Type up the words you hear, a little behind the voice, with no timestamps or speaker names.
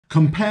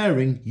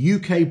Comparing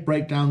UK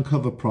breakdown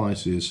cover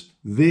prices.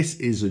 This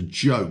is a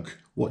joke.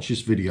 Watch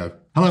this video.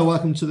 Hello,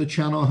 welcome to the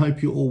channel. I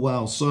hope you're all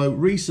well. So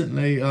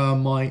recently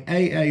my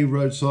AA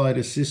roadside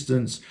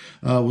assistance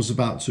was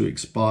about to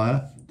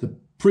expire. The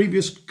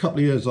previous couple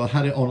of years I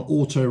had it on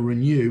auto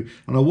renew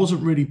and I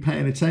wasn't really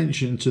paying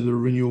attention to the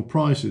renewal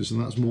prices,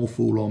 and that's more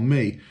fool on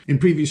me. In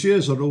previous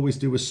years I'd always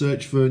do a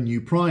search for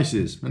new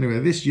prices. Anyway,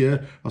 this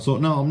year I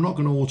thought, no, I'm not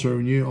going to auto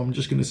renew, I'm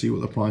just going to see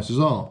what the prices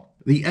are.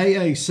 The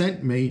AA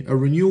sent me a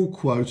renewal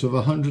quote of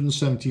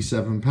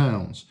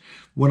 £177.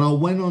 When I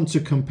went on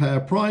to compare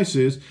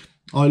prices,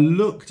 I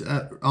looked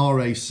at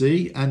RAC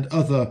and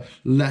other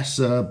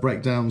lesser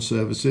breakdown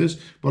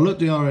services, but I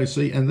looked at RAC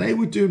and they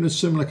were doing a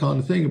similar kind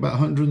of thing, about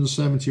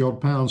 170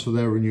 odd pounds for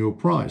their renewal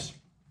price.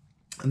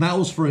 And that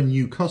was for a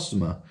new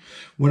customer.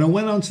 When I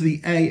went onto the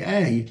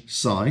AA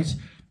site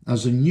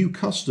as a new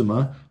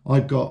customer, I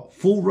got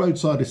full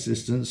roadside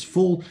assistance,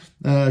 full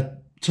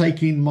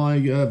taking my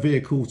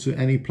vehicle to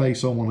any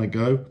place I want to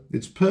go.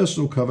 It's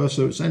personal cover,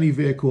 so it's any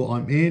vehicle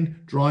I'm in,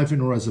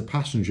 driving or as a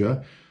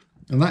passenger.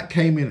 And that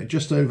came in at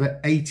just over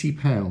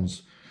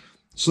 £80.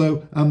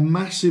 So a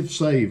massive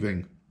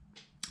saving.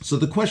 So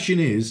the question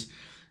is,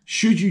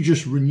 should you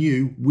just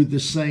renew with the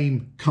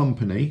same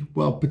company?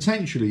 Well,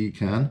 potentially you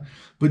can,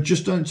 but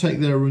just don't take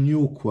their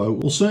renewal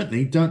quote, or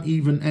certainly don't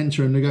even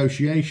enter a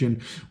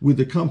negotiation with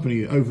the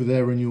company over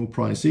their renewal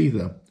price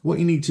either. What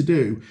you need to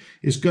do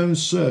is go and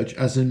search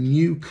as a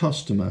new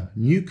customer,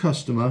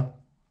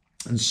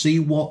 and see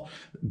what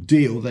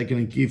deal they're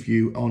going to give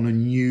you on a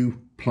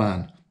new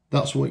plan.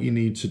 That's what you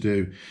need to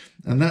do.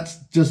 And that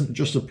doesn't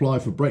just apply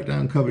for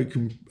breakdown cover, it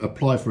can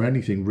apply for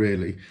anything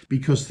really,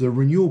 because the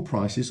renewal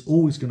price is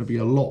always going to be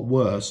a lot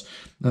worse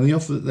and the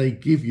offer that they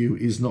give you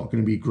is not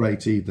going to be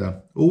great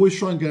either. Always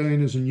try and go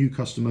in as a new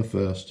customer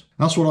first.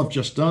 That's what I've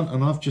just done,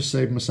 and I've just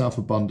saved myself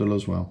a bundle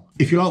as well.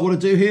 If you like what I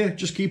do here,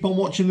 just keep on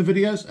watching the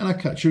videos and I'll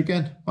catch you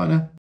again. Bye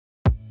now.